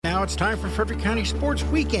now it's time for Frederick County Sports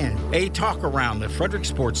Weekend, a talk around the Frederick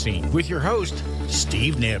sports scene with your host,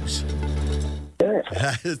 Steve Nibbs.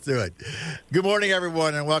 Let's do it. Good morning,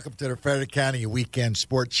 everyone, and welcome to the Frederick County Weekend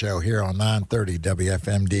Sports Show here on 930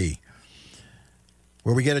 WFMD,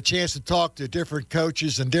 where we get a chance to talk to different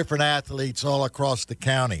coaches and different athletes all across the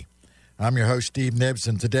county. I'm your host, Steve Nibbs,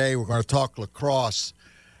 and today we're going to talk lacrosse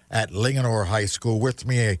at Linganore High School. With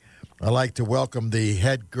me, I'd like to welcome the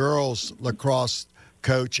head girls lacrosse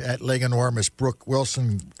coach at Linganore, Miss Brooke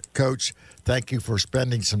Wilson. Coach, thank you for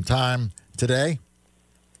spending some time today.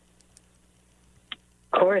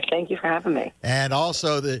 Of course. Thank you for having me. And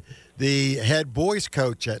also the head boys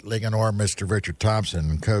coach at Linganore, Mr. Richard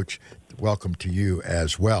Thompson. Coach, welcome to you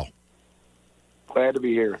as well. Glad to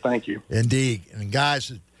be here. Thank you. Indeed. And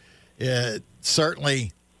guys,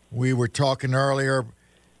 certainly we were talking earlier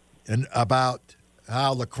about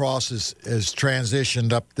how lacrosse has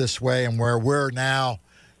transitioned up this way, and where we're now,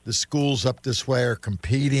 the schools up this way are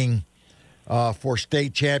competing for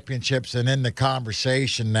state championships and in the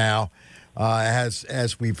conversation now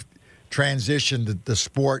as we've transitioned the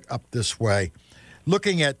sport up this way.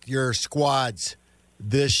 Looking at your squads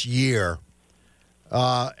this year,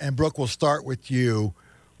 and Brooke, we'll start with you.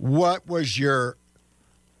 What was your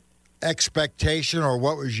expectation, or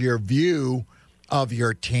what was your view of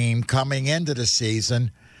your team coming into the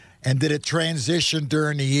season, and did it transition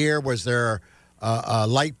during the year? Was there a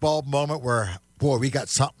light bulb moment where, boy, we got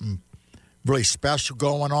something really special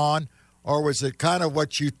going on, or was it kind of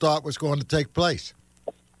what you thought was going to take place?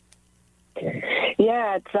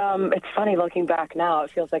 Yeah, it's funny looking back now.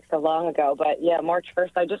 It feels like so long ago, but yeah, March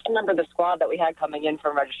 1st, I just remember the squad that we had coming in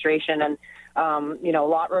for registration, and a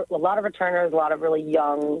lot of returners, a lot of really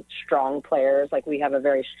young, strong players. Like, we have a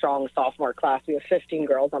very strong sophomore class. We have 15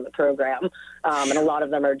 girls on the program, and a lot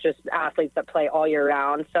of them are just athletes that play all year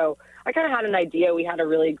round. So I kind of had an idea. We had a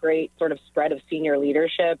really great sort of spread of senior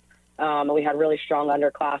leadership. We had really strong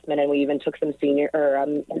underclassmen, and we even took some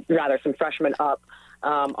some freshmen up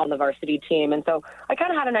on the varsity team. And so I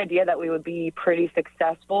kind of had an idea that we would be pretty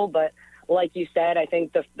successful, but like you said, I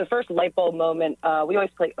think the first light bulb moment, we always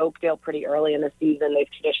play Oakdale pretty early in the season. They've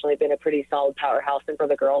traditionally been a pretty solid powerhouse, and for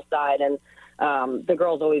the girls' side, and the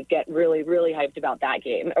girls always get really, really hyped about that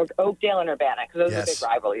game. Oakdale and Urbana, because those are big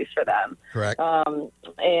rivalries for them. Correct.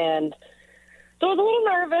 And so I was a little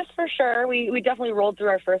nervous for sure. We definitely rolled through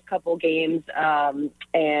our first couple games,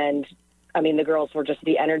 and I mean, the girls were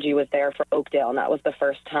the energy was there for Oakdale, and that was the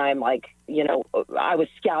first time, I was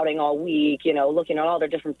scouting all week, looking at all their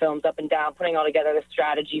different films up and down, putting all together the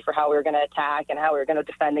strategy for how we were going to attack and how we were going to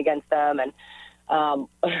defend against them. And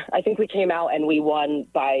I think we came out and we won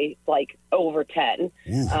by, over 10.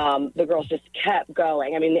 The girls just kept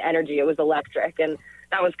going. I mean, the energy, it was electric. And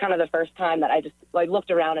that was kind of the first time that I just,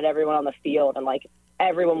 looked around at everyone on the field, and,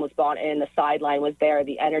 everyone was bought in. The sideline was there.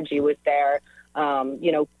 The energy was there.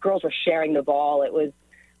 Girls were sharing the ball. It was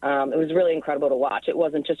really incredible to watch. It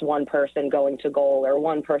wasn't just one person going to goal or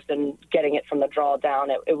one person getting it from the draw down.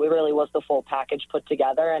 It really was the full package put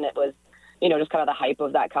together, and it was, just kind of the hype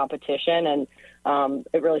of that competition. And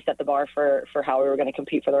it really set the bar for how we were going to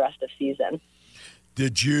compete for the rest of the season.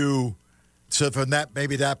 So from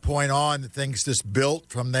that point on, things just built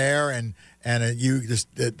from there, and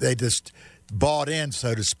they just bought in,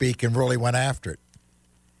 so to speak, and really went after it.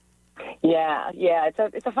 Yeah.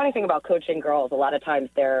 It's a funny thing about coaching girls. A lot of times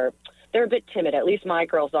they're a bit timid. At least my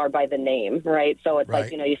girls are by the name, right? So it's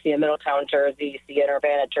right. You see a Middletown jersey, you see an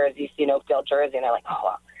Urbana jersey, you see an Oakdale jersey, and they're like, oh,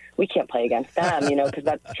 well, we can't play against them, because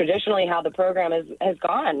that's traditionally how the program has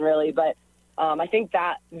gone, really. But I think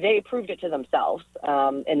that they proved it to themselves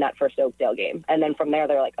in that first Oakdale game. And then from there,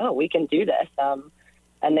 they're like, oh, we can do this.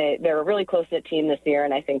 And they're a really close-knit team this year,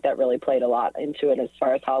 and I think that really played a lot into it as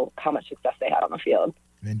far as how much success they had on the field.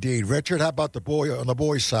 Indeed. Richard, how about on the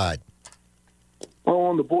boys' side? Well,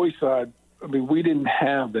 on the boys' side, I mean, we didn't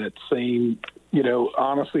have that same,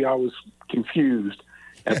 honestly, I was confused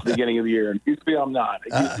at the beginning of the year. And usually I'm not.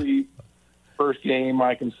 Usually first game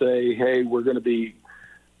I can say, hey, we're going to be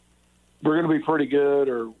pretty good,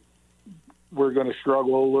 or we're going to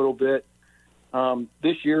struggle a little bit.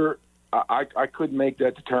 This year I couldn't make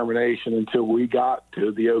that determination until we got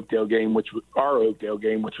to the Oakdale game, which was our Oakdale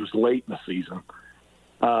game, which was late in the season.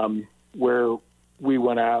 Where we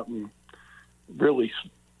went out and really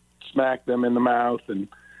smacked them in the mouth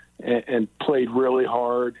and played really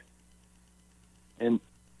hard. And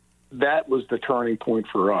that was the turning point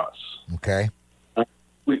for us. Okay.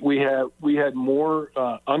 We had more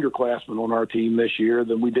underclassmen on our team this year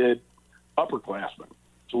than we did upperclassmen.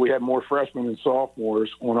 So we had more freshmen and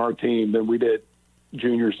sophomores on our team than we did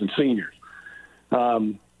juniors and seniors.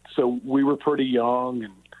 So we were pretty young,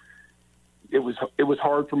 it was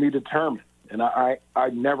hard for me to determine. And I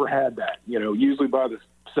never had that. Usually by the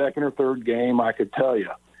second or third game, I could tell you,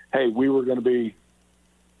 hey, we were going to be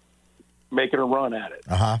making a run at it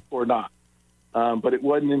or not. But it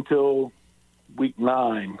wasn't until week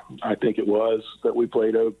 9, I think it was, that we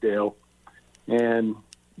played Oakdale, and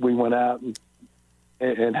we went out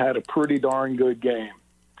and had a pretty darn good game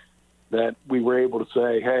that we were able to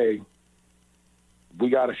say, hey, we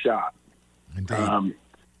got a shot. Indeed.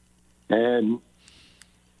 And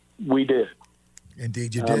we did.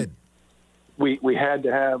 Indeed, you did. We had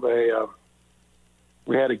to have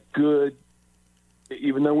we had a good,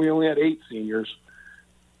 even though we only had 8 seniors,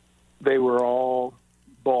 they were all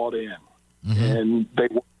bought in. Mm-hmm. And they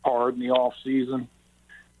worked hard in the off season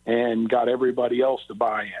and got everybody else to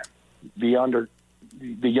buy in. The younger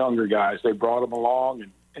guys, they brought them along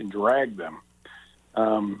and dragged them.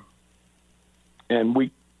 And we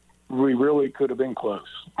really could have been close.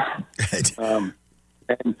 And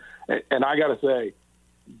I got to say,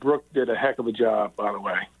 Brooke did a heck of a job, by the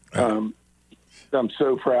way. I'm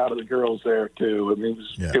so proud of the girls there too. I mean,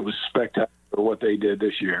 it was spectacular what they did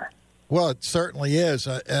this year. Well, it certainly is.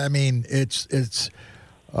 I mean, it's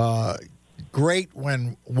great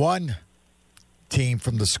when one team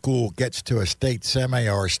from the school gets to a state semi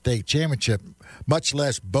or a state championship, much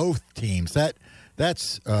less both teams. That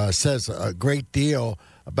says a great deal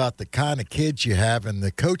about the kind of kids you have and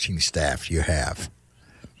the coaching staff you have.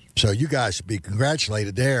 So you guys should be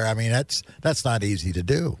congratulated there. I mean, that's not easy to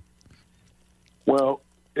do. Well,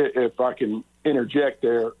 if I can interject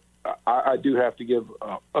there, I do have to give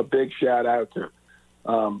a big shout out to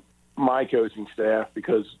my coaching staff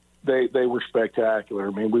because they were spectacular.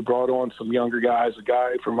 I mean, we brought on some younger guys. A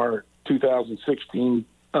guy from our 2016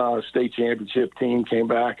 state championship team came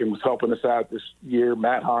back and was helping us out this year,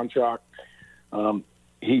 Matt Honchak.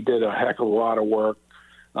 He did a heck of a lot of work.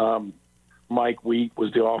 Mike Wheat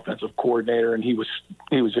was the offensive coordinator, and he was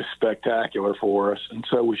just spectacular for us. And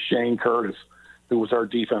so was Shane Curtis, who was our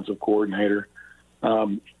defensive coordinator.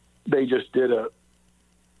 They just did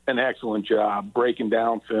an excellent job breaking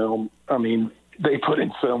down film. I mean, they put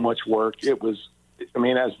in so much work. It was,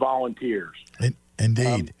 as volunteers.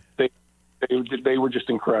 Indeed. They were just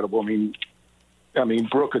incredible. I mean,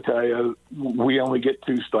 Brooke will tell you, we only get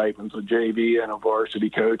 2 stipends, a JV and a varsity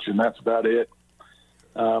coach, and that's about it.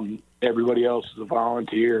 Everybody else is a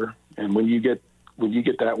volunteer, and when you get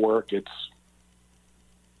that work, it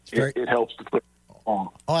helps to put it on.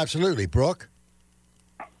 Oh, absolutely, Brooke.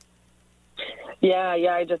 Yeah,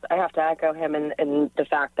 I have to echo him in the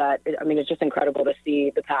fact that, it's just incredible to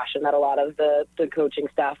see the passion that a lot of the coaching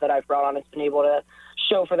staff that I've brought on has been able to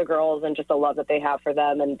show for the girls and just the love that they have for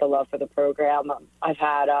them and the love for the program. I've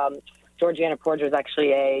had Georgiana Porter is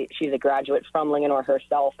actually she's a graduate from Linganore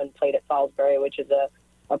herself and played at Salisbury, which is a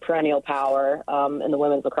perennial power in the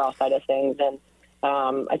women's lacrosse side of things. And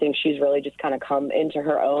I think she's really just kind of come into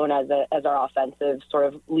her own as our offensive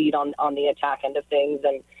sort of lead on the attack end of things.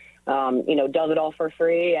 And does it all for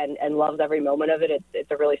free and loves every moment of it.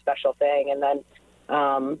 It's a really special thing. And then,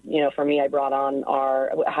 for me, I brought on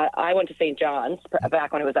I went to St. John's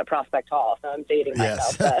back when it was at Prospect Hall, so I'm dating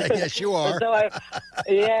myself. Yes, you are. So I've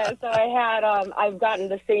gotten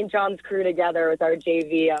the St. John's crew together with our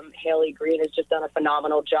JV. Haley Green has just done a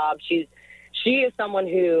phenomenal job. She is someone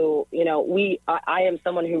who, I am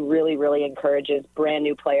someone who really, really encourages brand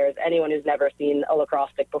new players, anyone who's never seen a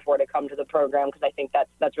lacrosse stick before, to come to the program, because I think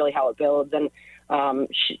that's really how it builds. And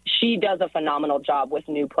she does a phenomenal job with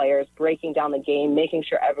new players, breaking down the game, making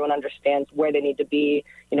sure everyone understands where they need to be,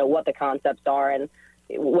 what the concepts are. And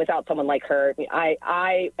without someone like her,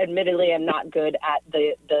 I admittedly am not good at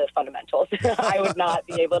the fundamentals. I would not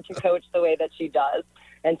be able to coach the way that she does.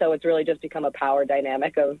 And so it's really just become a power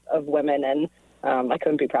dynamic of women, and I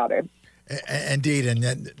couldn't be prouder. Indeed, and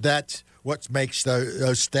that's what makes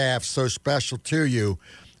those staff so special to you,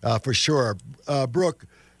 for sure. Brooke,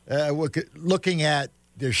 looking at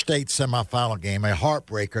their state semifinal game, a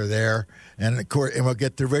heartbreaker there, and of course, and we'll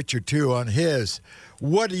get to Richard too on his.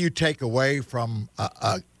 What do you take away from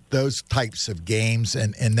those types of games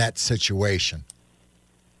and in that situation?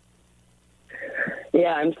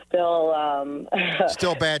 Yeah, I'm still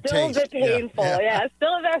bad still taste. A bit painful. Yeah,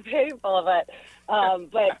 still a bit painful, but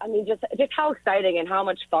just how exciting and how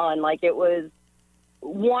much fun. Like, it was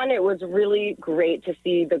really great to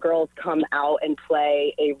see the girls come out and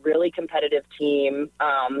play a really competitive team.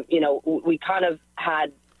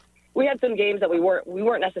 We had some games that we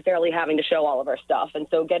weren't necessarily having to show all of our stuff, and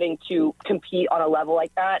so getting to compete on a level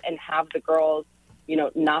like that and have the girls,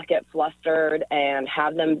 not get flustered and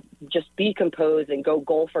have them just be composed and go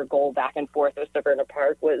goal for goal back and forth with Severna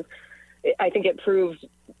Park was I think it proved,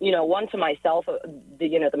 one, to myself,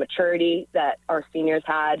 the maturity that our seniors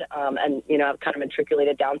had, and, I've kind of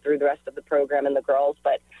matriculated down through the rest of the program and the girls.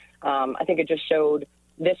 But I think it just showed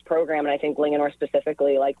this program, and I think Linganore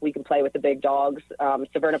specifically, like, we can play with the big dogs.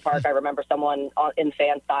 Severna Park, I remember someone in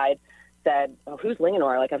fan side said, "Oh, who's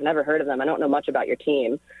Linganore? Like, I've never heard of them. I don't know much about your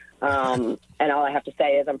team." And all I have to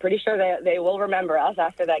say is I'm pretty sure they will remember us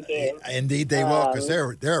after that game. Indeed they will, because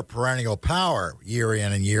they're a perennial power year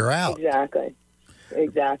in and year out.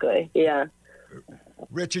 Exactly. Yeah.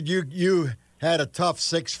 Richard, you had a tough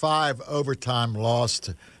 6-5 overtime loss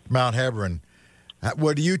to Mount Hebron.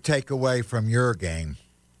 What do you take away from your game?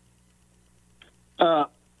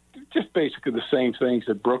 Just basically the same things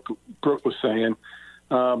that Brooke was saying.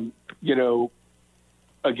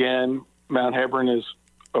 Again, Mount Hebron is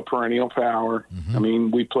a perennial power. Mm-hmm. I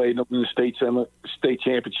mean, we played them in the state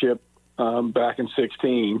championship back in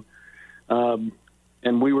 2016,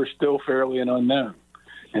 and we were still fairly an unknown.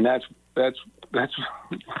 And that's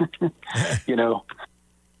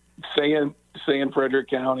saying Frederick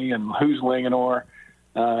County and who's Linganore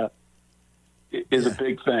is a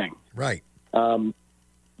big thing, right?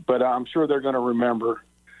 But I'm sure they're going to remember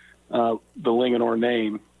the Linganore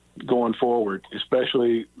name going forward,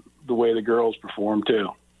 especially the way the girls perform too.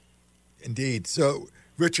 Indeed. So,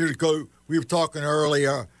 Richard, we were talking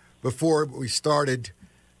earlier before we started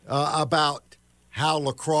about how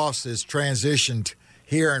lacrosse has transitioned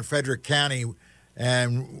here in Frederick County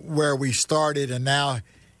and where we started, and now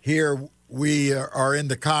here we are in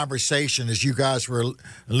the conversation as you guys were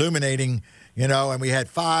illuminating, and we had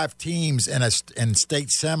 5 teams in state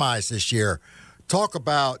semis this year. Talk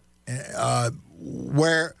about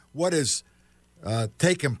what is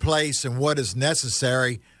taking place and what is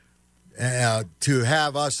necessary to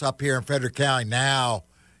have us up here in Frederick County now,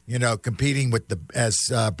 competing with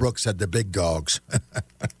as Brooke said, the big dogs.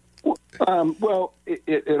 Well,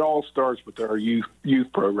 it all starts with our youth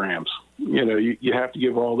programs. You have to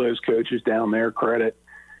give all those coaches down there credit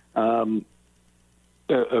of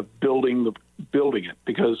building it,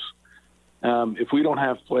 because if we don't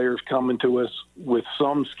have players coming to us with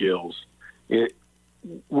some skills,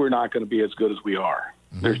 we're not going to be as good as we are.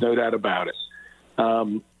 Mm-hmm. There's no doubt about it.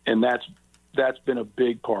 And that's been a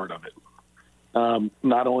big part of it.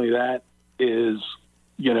 Not only that is,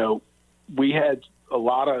 we had a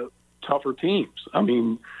lot of tougher teams. I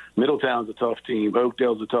mean, Middletown's a tough team.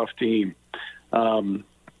 Oakdale's a tough team.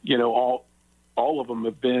 All of them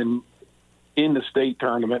have been in the state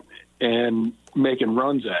tournament and making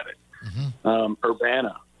runs at it. Mm-hmm.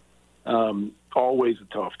 Urbana, always a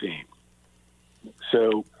tough team.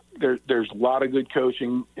 So there's a lot of good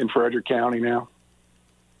coaching in Frederick County now,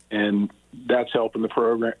 and that's helping the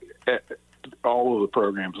program, all of the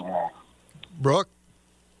programs along. Brooke?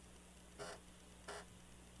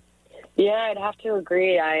 Yeah, I'd have to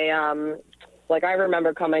agree. I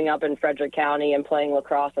remember coming up in Frederick County and playing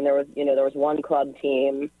lacrosse, and there was one club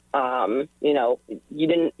team. You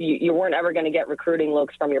weren't ever going to get recruiting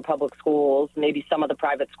looks from your public schools, maybe some of the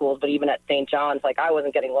private schools, but even at St. John's, I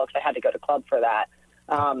wasn't getting looks. I had to go to club for that.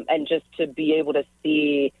 And just to be able to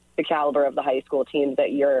see the caliber of the high school teams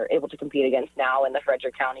that you're able to compete against now in the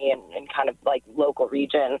Frederick County and kind of like local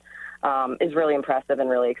region is really impressive and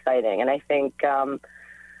really exciting. And I think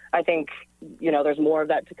there's more of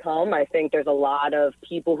that to come. I think there's a lot of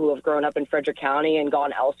people who have grown up in Frederick County and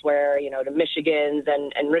gone elsewhere, to Michigans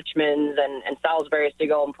and Richmonds and Salisbury's to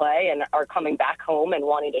go and play, and are coming back home and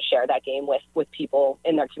wanting to share that game with people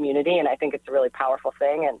in their community. And I think it's a really powerful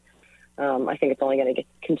thing, and I think it's only going to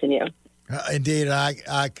continue. Indeed,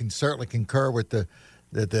 I can certainly concur with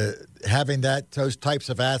the having those types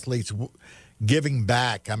of athletes giving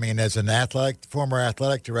back. I mean, as an former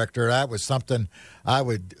athletic director, that was something I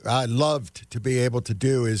loved to be able to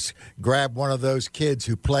do, is grab one of those kids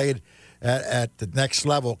who played at the next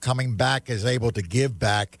level, coming back is able to give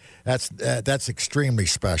back. That's extremely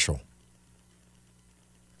special.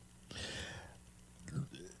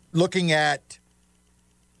 Looking at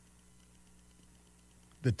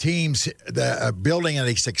the teams that are building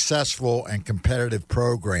a successful and competitive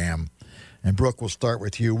program, and Brooke, we'll start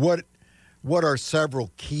with you. What are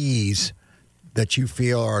several keys that you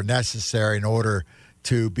feel are necessary in order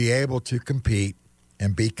to be able to compete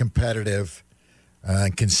and be competitive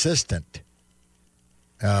and consistent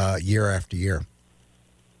year after year?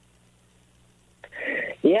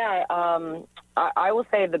 Yeah, I will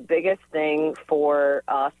say the biggest thing for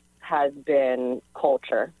us has been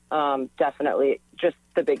culture. Definitely just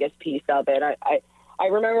the biggest piece of it. I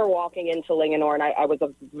remember walking into Linganore, and I was a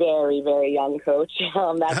very, very young coach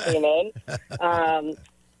that came in.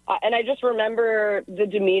 And I just remember the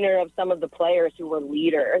demeanor of some of the players who were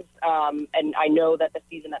leaders. And I know that the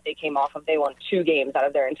season that they came off of, they won 2 games out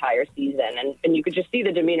of their entire season. And you could just see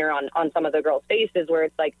the demeanor on some of the girls' faces where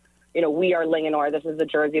it's like, we are Linganore. This is the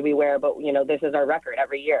jersey we wear, but, this is our record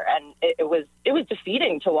every year. And it was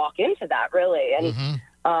defeating to walk into that, really. And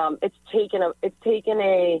it's taken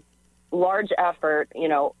a large effort,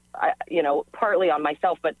 partly on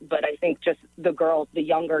myself, but I think just the girls, the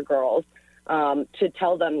younger girls, to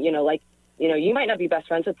tell them, you might not be best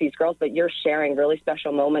friends with these girls, but you're sharing really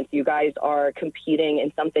special moments. You guys are competing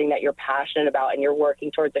in something that you're passionate about, and you're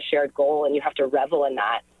working towards a shared goal, and you have to revel in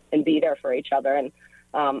that and be there for each other. And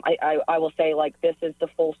I will say, this is the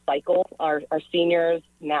full cycle. Our seniors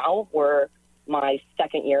now were my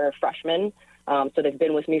second year freshmen. So they've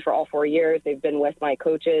been with me for all 4 years. They've been with my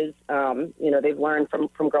coaches. They've learned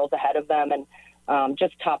from girls ahead of them, and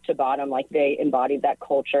just top to bottom, they embodied that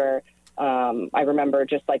culture. I remember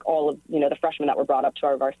just all of, the freshmen that were brought up to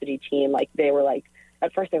our varsity team, they were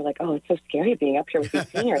at first they were oh, it's so scary being up here with these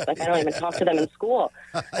seniors. I don't even talk to them in school.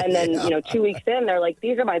 And then, 2 weeks in, they're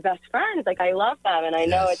these are my best friends. I love them. And I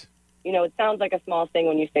know it's, it sounds like a small thing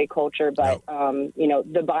when you say culture, but,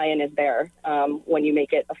 the buy-in is there when you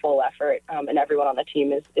make it a full effort, and everyone on the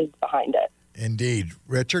team is behind it. Indeed.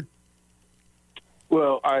 Richard?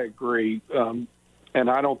 Well, I agree. And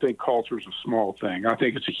I don't think culture is a small thing. I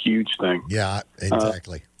think it's a huge thing. Yeah,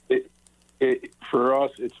 exactly. For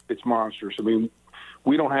us, it's monstrous. I mean,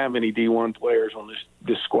 we don't have any D1 players on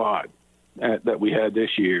this squad that we had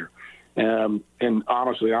this year. And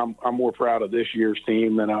honestly, I'm more proud of this year's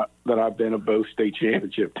team than I've been of both state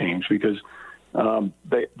championship teams, because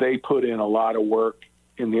they put in a lot of work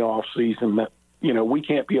in the off season that we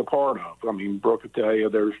can't be a part of. I mean, Brooke will tell you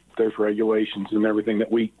there's regulations and everything that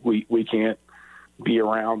we can't be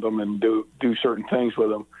around them and do certain things with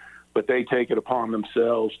them, but they take it upon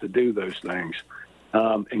themselves to do those things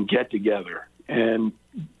and get together and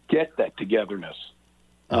get that togetherness.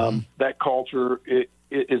 That culture it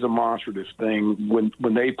is a monstrous thing.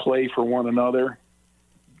 When they play for one another,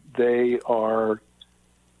 they are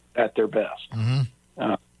at their best.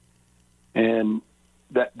 And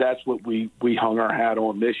that's what we hung our hat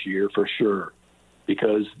on this year for sure,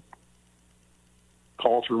 because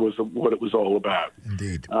culture was what it was all about.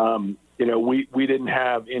 Indeed. We didn't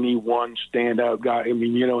have any one standout guy. I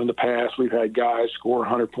mean, in the past we've had guys score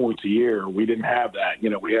 100 points a year. We didn't have that.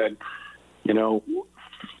 We had,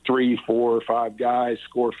 3, 4, 5 guys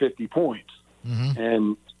score 50 points.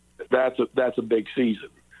 And that's a big season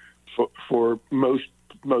for most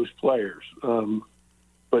players.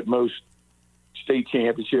 But most state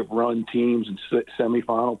championship run teams and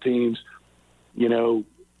semifinal teams, you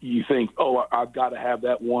think, oh, I've got to have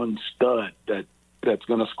that one stud that's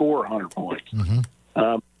going to score 100 points.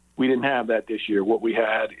 We didn't have that this year. What we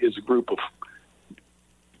had is a group of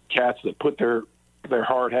cats that put their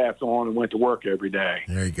hard hats on and went to work every day.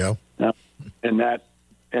 There you go. And that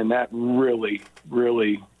really,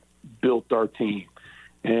 really built our team.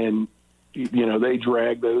 And, they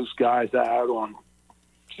dragged those guys out on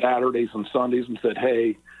Saturdays and Sundays and said,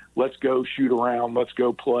 hey, let's go shoot around. Let's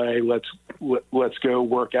go play. Let's go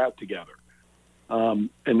work out together. And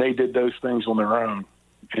they did those things on their own,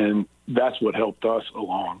 and that's what helped us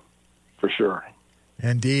along, for sure.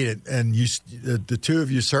 Indeed, and the two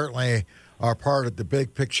of you certainly are part of the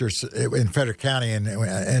big picture in Frederick County,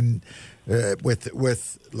 and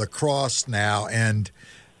with lacrosse now, and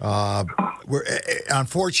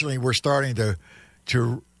unfortunately we're starting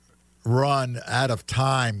to run out of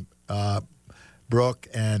time, Brooke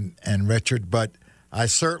and Richard, but I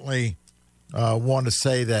certainly want to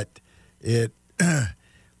say that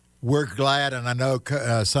we're glad, and I know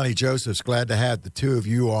Sonny Joseph's glad to have the two of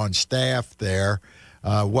you on staff there.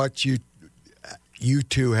 What you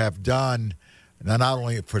two have done, not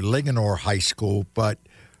only for Linganore High School, but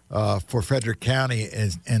for Frederick County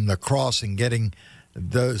in lacrosse and getting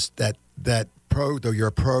your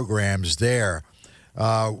programs there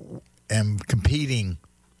and competing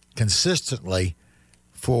consistently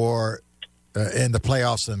for in the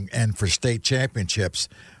playoffs and for state championships.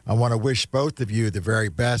 I want to wish both of you the very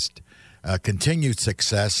best, continued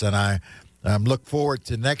success, and I look forward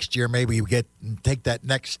to next year. Maybe you take that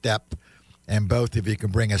next step, and both of you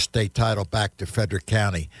can bring a state title back to Frederick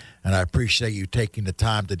County. And I appreciate you taking the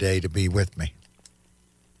time today to be with me.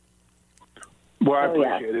 Well, I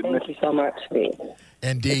appreciate it. Thank you so much, Steve.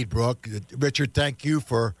 Indeed, Brooke. Richard, thank you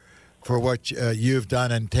for what you've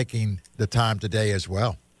done and taking the time today as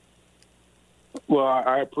well. Well,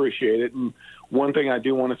 I appreciate it. And one thing I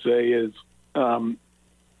do want to say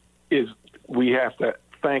is we have to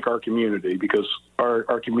thank our community, because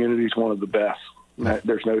our community is one of the best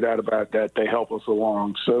There's no doubt about that. They help us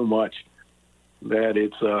along so much that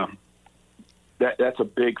it's that's a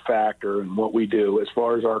big factor in what we do as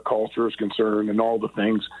far as our culture is concerned, and all the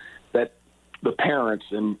things that the parents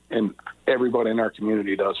and everybody in our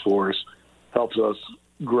community does for us helps us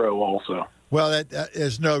grow also. Well,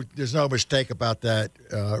 there's no mistake about that,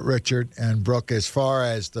 Richard and Brooke. As far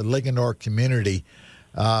as the Linganore community,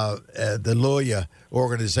 the Luya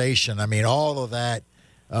organization, I mean, all of that,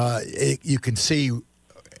 you can see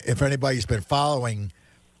if anybody's been following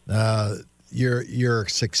your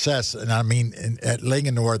success, and I mean at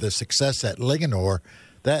Linganore, the success at Linganore,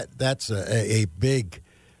 that's a big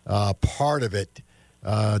part of it,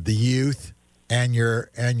 the youth and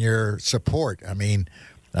your support. I mean,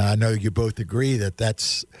 I know you both agree that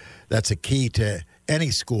that's a key to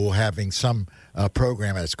any school having some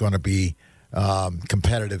program that's going to be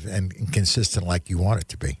competitive and consistent like you want it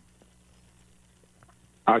to be.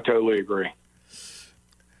 I totally agree.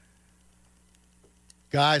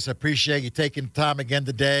 Guys, I appreciate you taking time again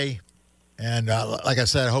today. And like I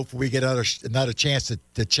said, hopefully we get another chance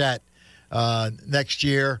to chat next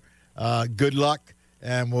year. Good luck,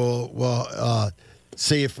 and we'll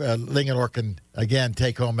see if Linganore can, again,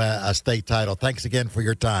 take home a state title. Thanks again for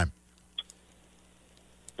your time.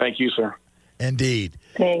 Thank you, sir. Indeed.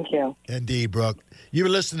 Thank you. Indeed, Brooke. You were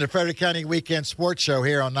listening to Frederick County Weekend Sports Show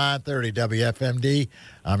here on 930 WFMD.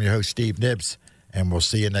 I'm your host, Steve Nibbs, and we'll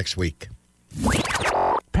see you next week.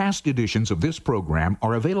 Past editions of this program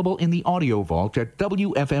are available in the audio vault at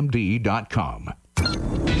WFMD.com.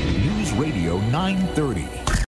 News Radio 930.